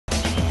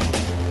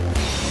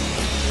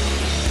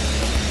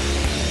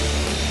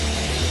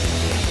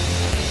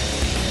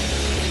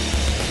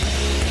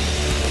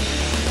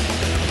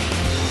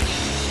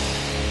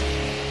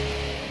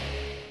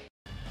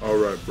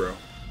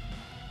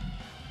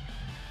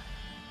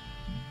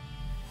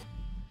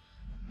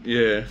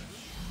Yeah.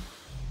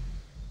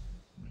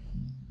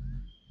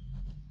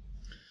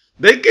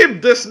 They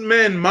give this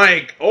man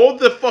Mike all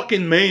the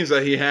fucking mains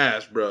that he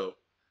has, bro.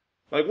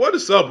 Like, what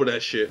is up with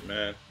that shit,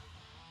 man?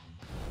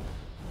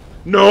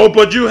 No,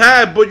 but you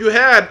had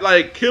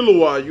like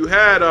Killua,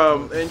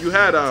 yeah, and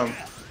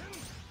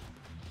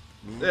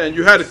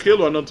you had a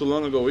Killua not too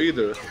long ago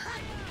either.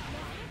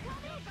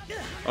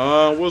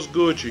 What's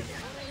Gucci?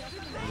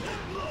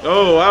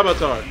 Oh,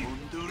 Avatar.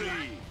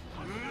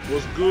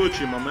 What's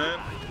Gucci, my man?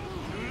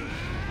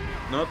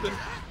 Nothing?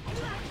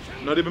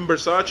 Not even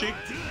Versace?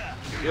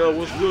 Yo,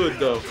 what's good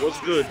though? What's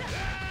good?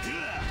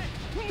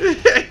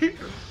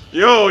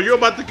 Yo, you're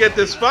about to get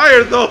this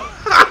fire though.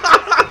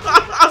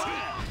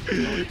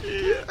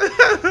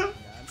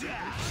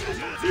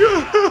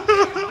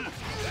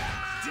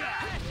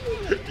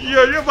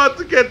 Yo, you're about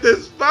to get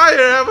this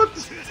fire.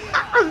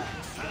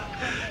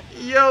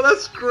 Yo,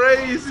 that's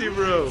crazy,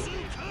 bro.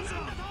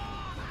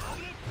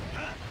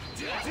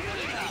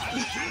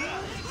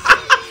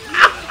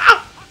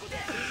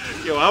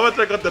 Yo,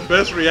 Avatar got the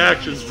best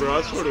reactions, bro.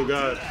 I swear to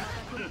God.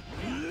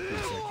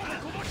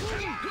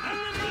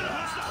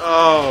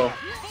 Oh,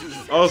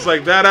 I was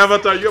like, that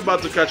Avatar, you're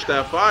about to catch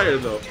that fire,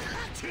 though.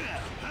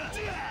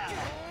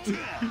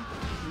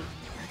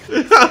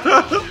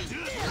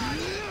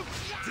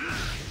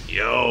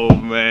 Yo,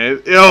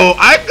 man. Yo,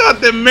 I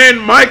got the man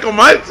Mike on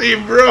my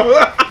team, bro.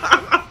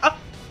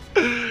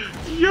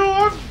 Yo,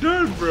 I'm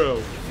done,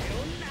 bro.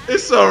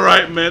 It's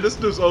alright, man. This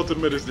dude's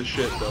ultimate is the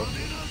shit, though.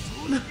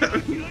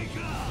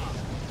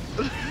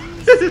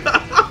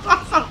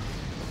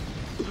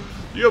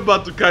 You're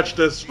about to catch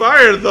this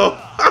fire, though.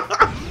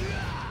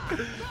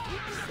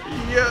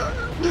 Yeah.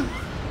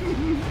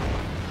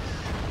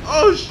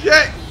 Oh,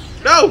 shit.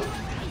 No.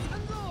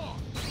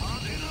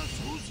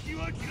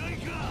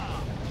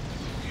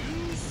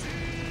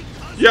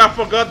 Yeah, I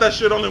forgot that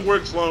shit only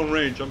works long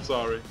range. I'm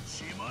sorry.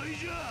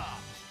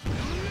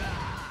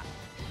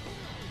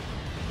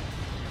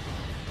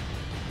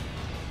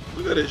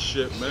 Look at this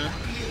shit, man.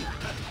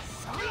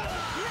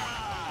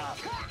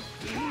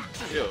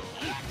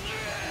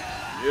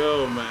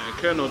 Yo, man,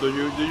 Keno, do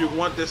you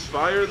want this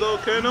fire though,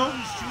 Keno?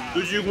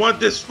 Do you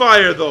want this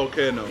fire though,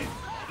 Keno?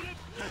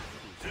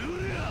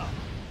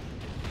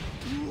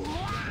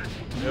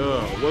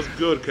 Yo, what's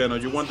good, Keno?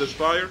 You want this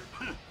fire?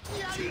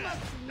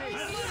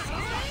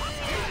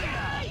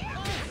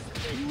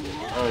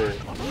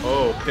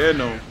 Oh,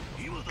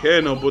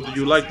 Keno, but do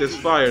you like this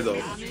fire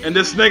though? And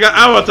this nigga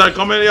Avatar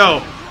coming,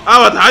 yo,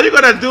 Avatar, how you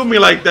gonna do me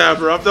like that,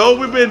 bro? After all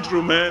we've been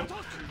through, man.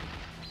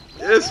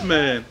 Yes,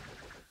 man.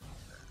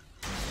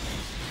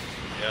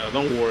 Yeah,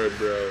 don't worry,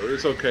 bro.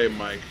 It's okay,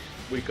 Mike.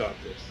 We got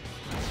this.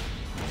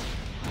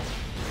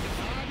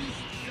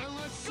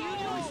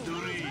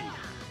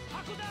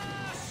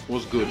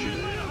 What's good, you?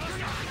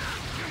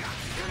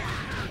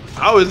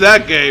 How is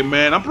that game,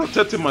 man? I'm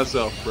protecting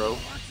myself, bro.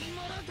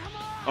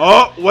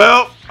 Oh,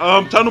 well,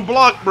 time to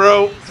block,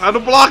 bro. Time to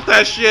block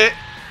that shit.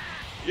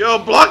 Yo,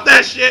 block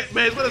that shit,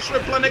 man. It's gonna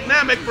strip Planet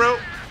Namek, bro.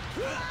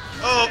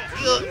 Oh,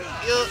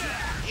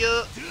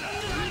 yeah.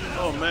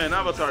 Oh, man,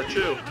 Avatar,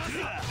 chill.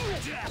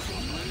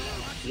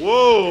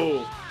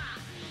 Whoa.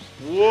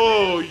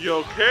 Whoa,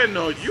 yo,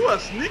 Keno, you a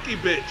sneaky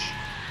bitch.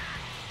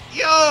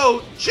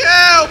 Yo,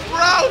 chill,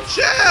 bro,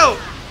 chill.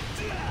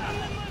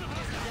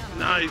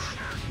 Nice.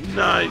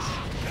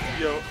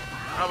 Yo,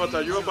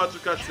 Avatar, you're about to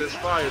catch this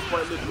fire,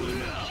 quite literally,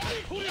 man.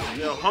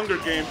 Yo, Hunger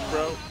Games,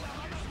 bro.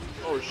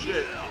 Oh,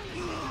 shit.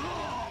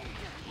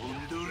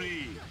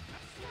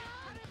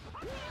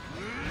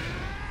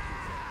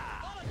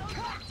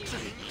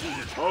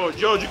 Oh,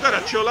 yo, you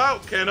gotta chill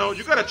out, Keno.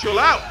 You gotta chill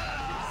out.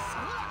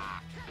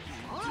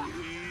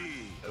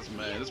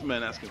 This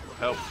man asking for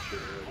help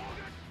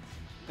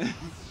and shit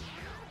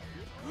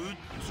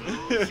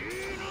already.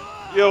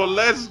 Yo,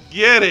 let's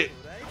get it.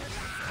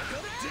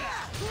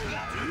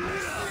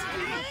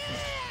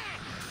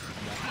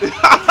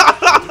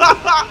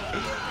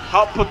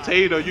 Hot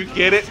potato, you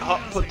get it?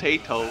 Hot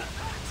potato.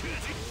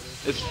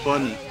 It's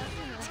funny.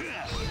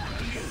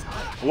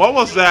 What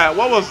was that?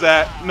 What was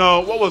that?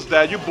 No, what was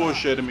that? You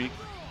bullshitting me.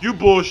 You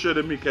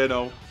bullshitting me,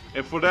 Keno.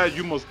 And for that,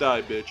 you must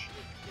die, bitch.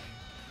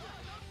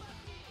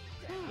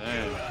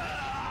 Damn.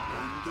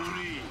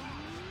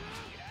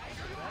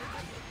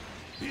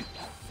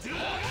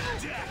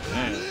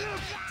 Damn.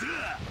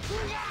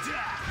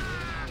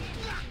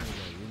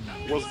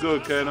 What's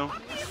good, Keno?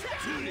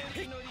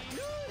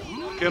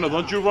 Keno,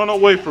 don't you run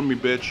away from me,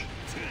 bitch.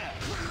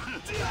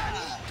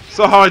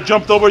 So how I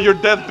jumped over your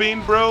death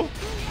beam, bro?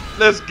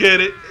 Let's get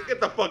it.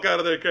 Get the fuck out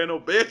of there, Keno,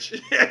 bitch.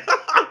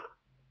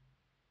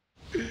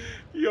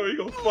 Yo, you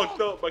got fucked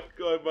up by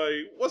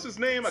what's his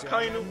name?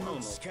 Akainu? I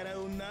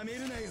don't know.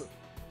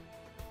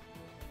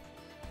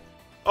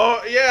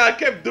 Oh, yeah, I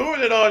kept doing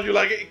it on you.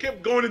 Like, it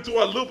kept going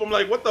into a loop. I'm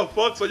like, what the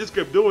fuck? So I just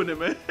kept doing it,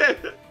 man.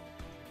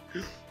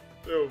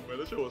 Yo, man,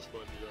 that shit was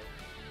funny, yo.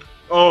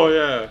 Oh,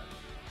 yeah.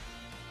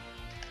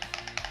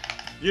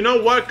 You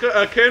know what,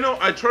 Keno?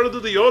 I tried to do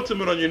the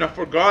ultimate on you and I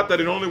forgot that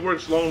it only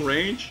works long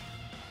range.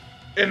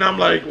 And I'm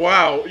like,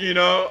 wow, you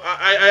know,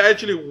 I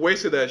actually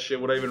wasted that shit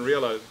without even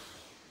realizing.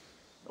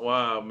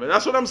 Wow, man,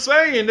 that's what I'm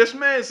saying. This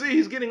man, see,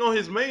 he's getting on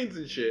his mains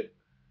and shit.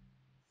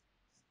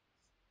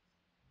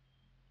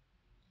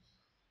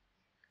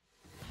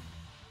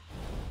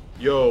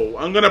 Yo,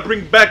 I'm gonna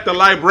bring back the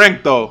live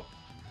rank though.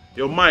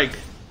 Yo, Mike.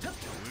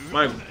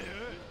 Mike.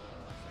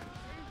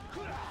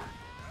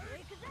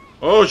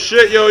 Oh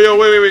shit, yo,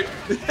 wait.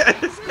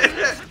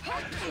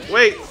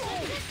 Wait.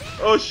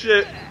 Oh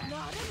shit.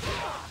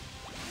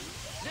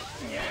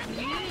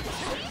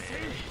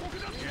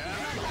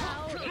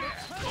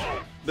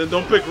 Then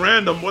don't pick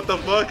random. What the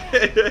fuck?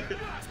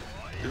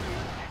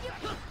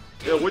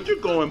 Yo, where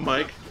you going,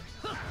 Mike?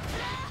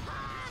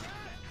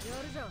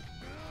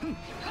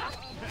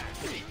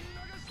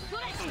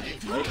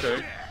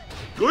 Okay.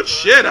 Good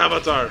shit,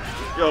 Avatar.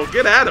 Yo,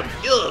 get at him.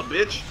 Ugh,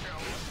 bitch.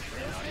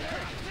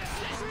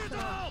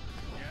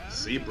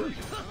 Zebra.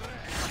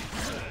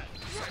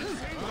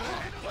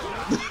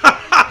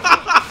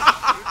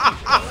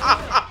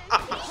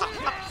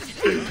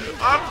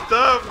 I'm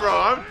done, bro.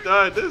 I'm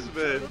done. This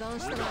man.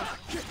 Let's go.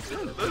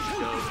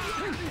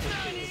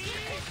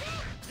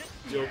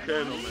 Yo,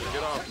 Kano, man.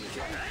 Get off me.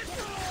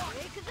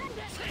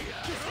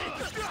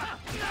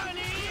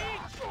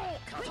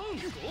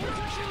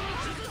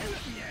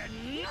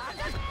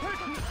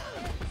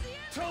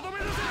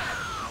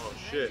 Oh,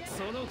 shit.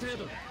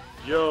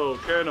 Yo,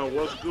 Kano,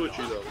 what's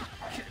Gucci, though?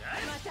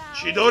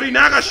 Chidori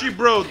Nagashi,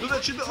 bro. Do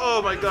that shit.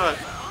 Oh, my God.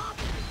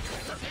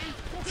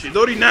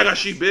 Chidori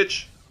Nagashi,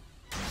 bitch.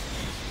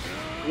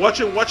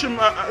 Watch him,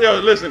 yo,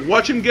 listen,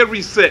 watch him get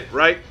reset,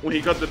 right? When he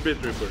got the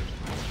victory first.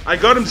 I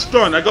got him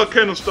stunned, I got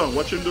Kano stunned.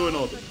 Watch him doing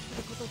all that.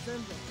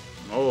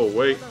 Oh,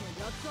 wait.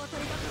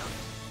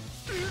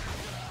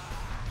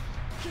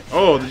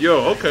 Oh,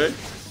 yo, okay.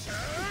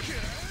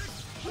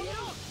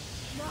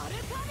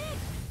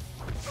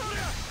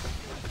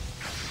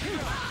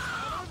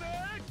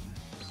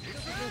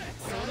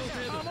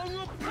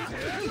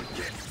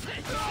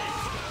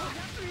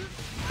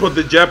 But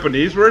the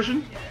Japanese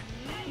version?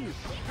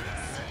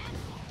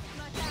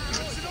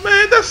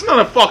 Man, that's not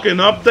a fucking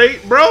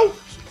update, bro.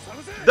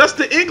 That's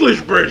the English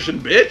version,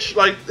 bitch.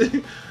 Like,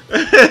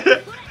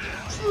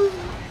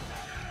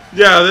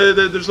 yeah,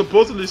 they're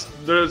supposedly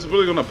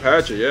gonna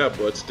patch it, yeah,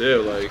 but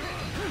still, like,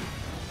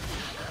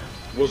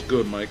 what's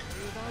good, Mike?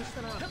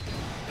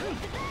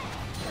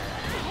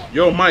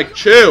 Yo, Mike,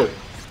 chill.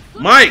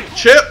 Mike,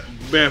 chill.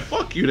 Man,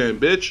 fuck you then,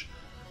 bitch.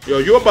 Yo,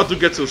 you about to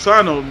get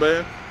Susano,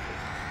 man.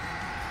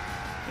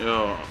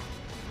 Yo,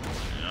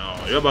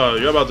 you're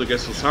about to get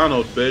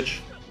Susano, bitch.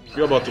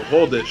 You're about to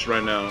hold this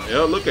right now.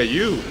 Yo, look at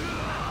you.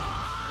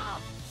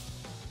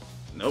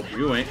 Nope,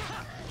 you ain't.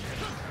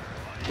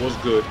 What's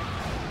good?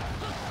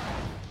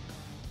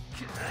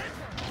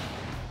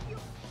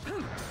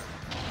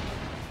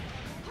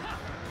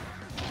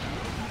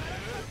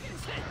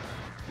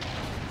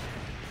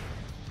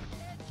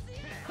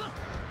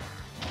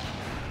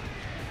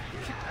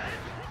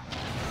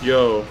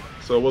 Yo,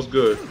 so what's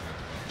good?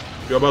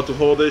 You about to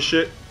hold this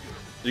shit?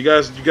 You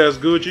guys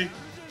Gucci?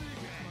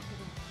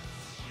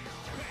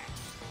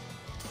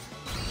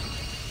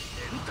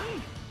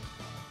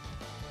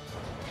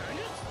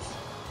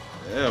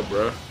 Yeah,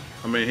 bro.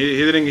 I mean,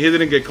 he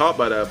didn't get caught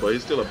by that, but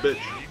he's still a bitch.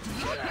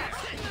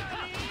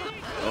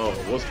 Oh,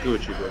 what's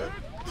Gucci, bro?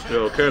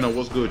 Yo, Kano,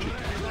 what's Gucci?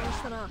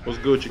 What's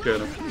Gucci,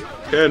 Kano?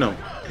 Kano,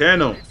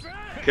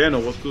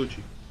 what's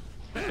Gucci?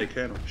 Hey,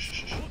 Kano,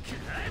 shh.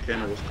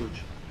 Kano, what's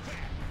Gucci?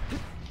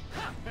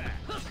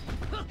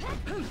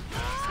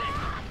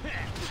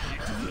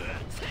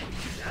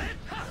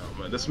 Oh,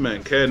 man, this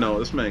man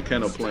Kano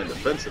playing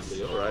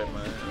defensively, alright,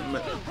 man.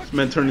 This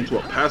man turned into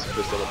a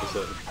pacifist all of a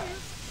sudden.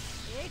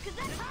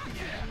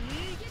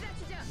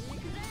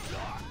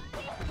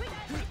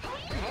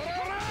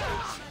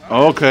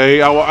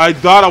 Okay, I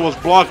thought I was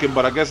blocking,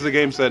 but I guess the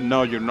game said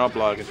no, you're not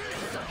blocking.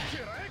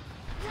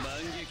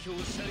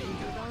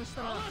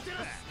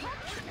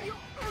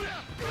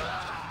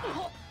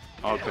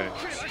 Okay.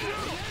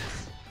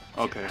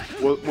 Okay.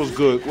 What's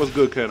good? What's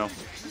good, Kano?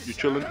 You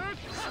chilling?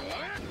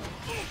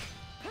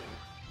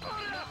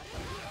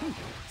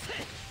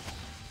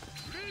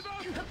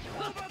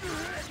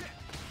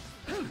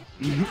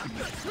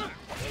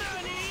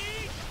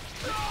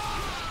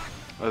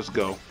 Let's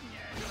go.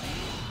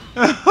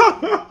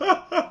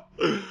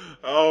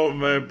 Oh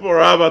man, poor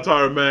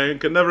Avatar, man,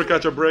 can never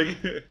catch a break.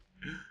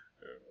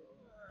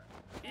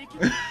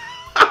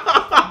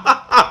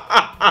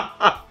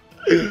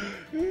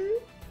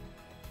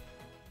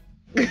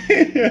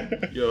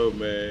 Yo,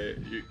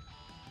 man, you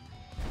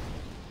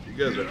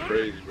guys are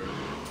crazy, bro.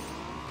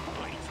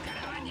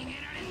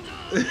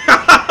 This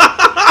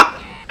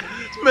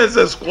man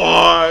says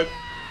squad.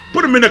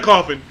 Put him in the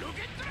coffin.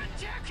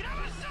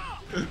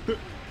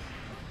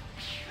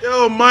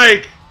 Yo,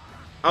 Mike.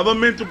 I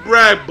don't mean to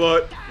brag,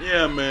 but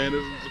yeah, man,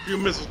 there's a few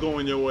missiles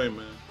going your way,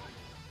 man.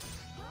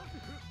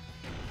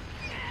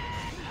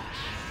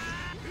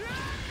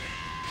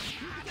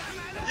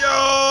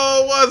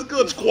 Yo, what's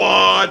good,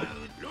 squad?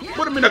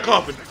 Put him in the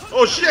coffin.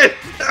 Oh shit!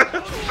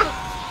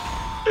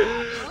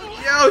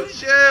 Yo,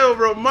 chill,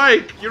 bro.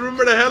 Mike, you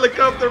remember the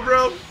helicopter,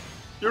 bro?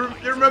 You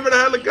remember the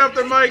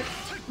helicopter, Mike?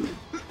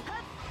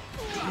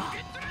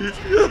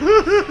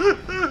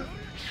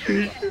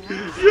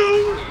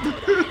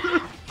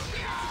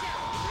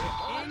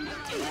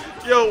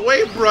 Yo,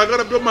 wait, bro. I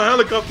gotta build my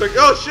helicopter.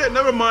 Oh, shit,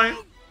 never mind.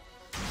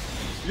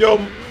 Yo,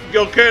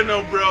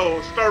 Keno,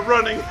 bro. Start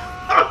running.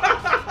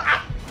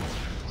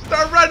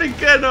 Start running,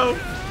 Keno.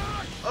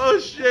 Oh,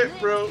 shit,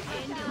 bro.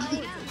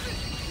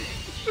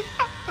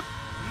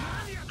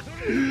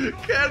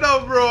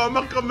 Keno, bro, I'm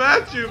gonna come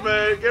at you,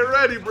 man. Get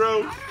ready,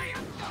 bro.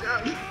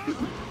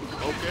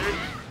 Okay.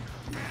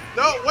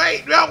 No,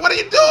 wait, no, what are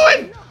you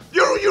doing?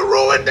 You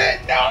ruined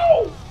it.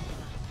 No,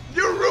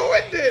 you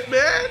ruined it,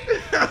 man.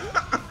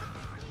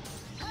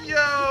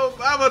 Yo,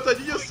 Avatar,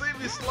 you just saved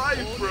me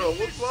life, bro.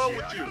 What's wrong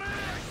with you?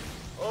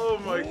 Oh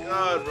my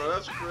God, bro,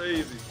 that's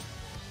crazy.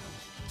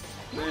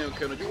 Damn,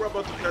 Keno, you were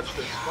about to catch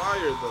this fire,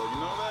 though. You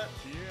know that?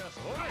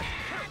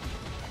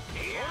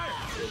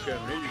 Okay,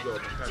 here you go.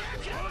 Catch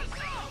that.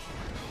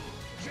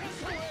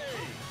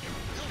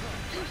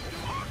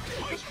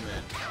 This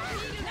man.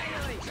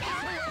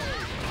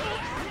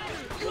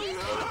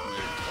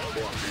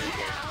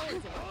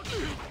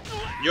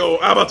 Yo,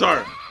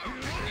 Avatar!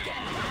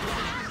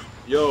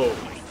 Yo,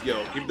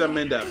 keep that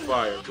man that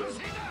fire, bro.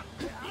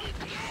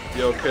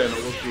 Yo, Ken,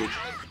 what's good?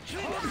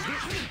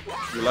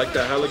 You like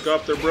that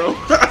helicopter, bro?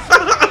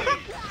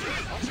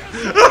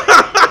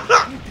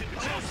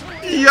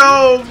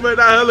 Yo, man,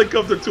 that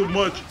helicopter too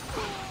much.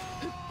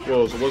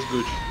 Whoa, so what's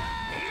Gucci?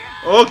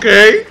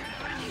 Okay.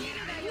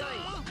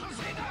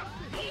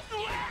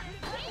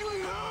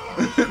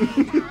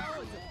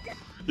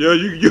 Yo,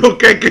 you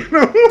okay,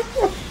 Keno?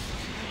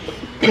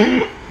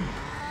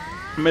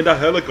 Man, that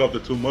helicopter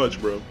too much,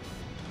 bro.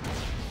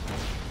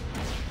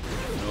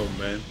 Oh,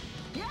 man.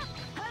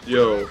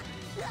 Yo,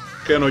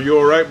 Keno, you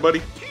alright,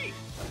 buddy?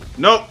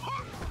 Nope.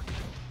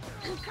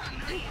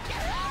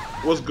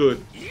 What's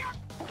good?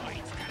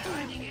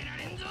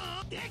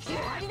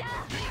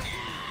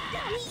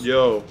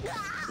 Yo,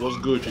 what's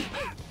Gucci?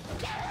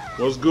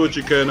 What's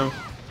Gucci, Keno?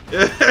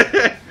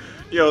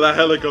 Yo, that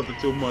helicopter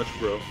too much,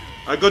 bro.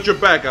 I got your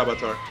back,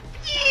 Avatar.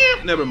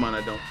 Yeah, never mind,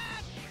 I don't.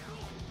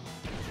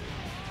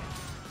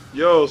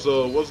 Yo,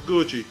 so what's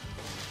Gucci?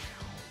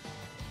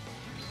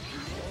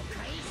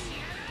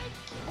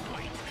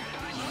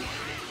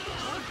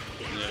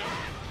 Yeah.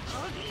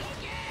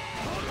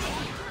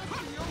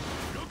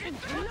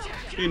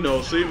 He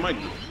knows, see, Mike.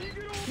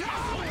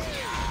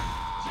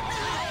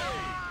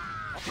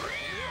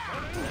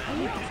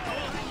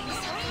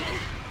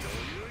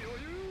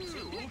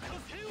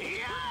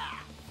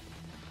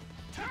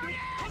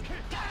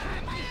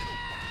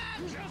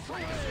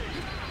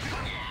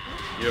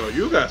 Yo,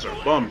 you guys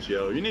are bums,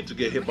 yo. You need to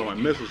get hit by my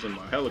missiles in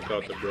my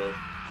helicopter, bro.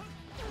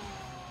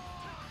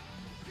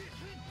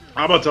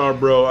 Avatar,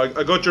 bro.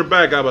 I got your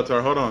back,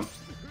 Avatar. Hold on.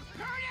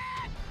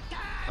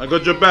 I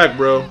got your back,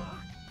 bro.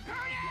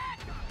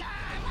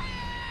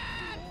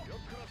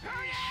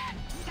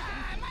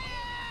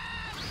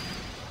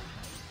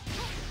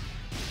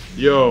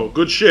 Yo,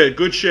 good shit,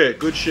 good shit,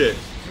 good shit.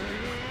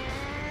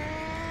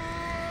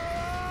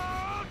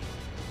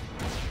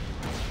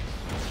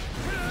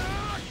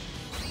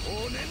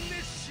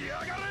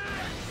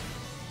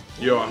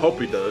 Yo, I hope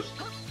he does.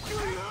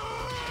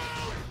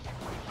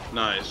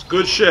 Nice.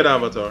 Good shit,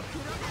 Avatar.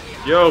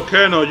 Yo,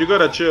 Keno, you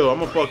gotta chill. I'm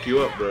gonna fuck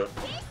you up, bro.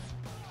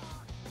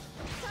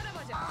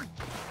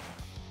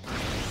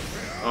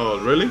 Oh,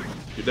 really?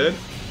 You dead?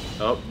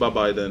 Oh,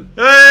 bye-bye then.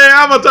 Hey,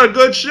 Avatar,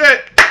 good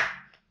shit!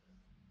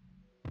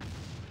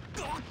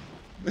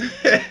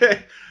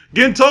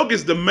 Gintoki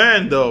is the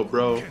man, though,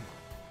 bro.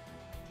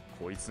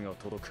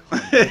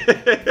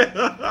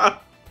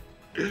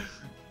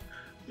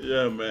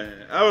 Yeah,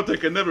 man. Avatar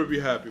can never be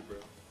happy, bro.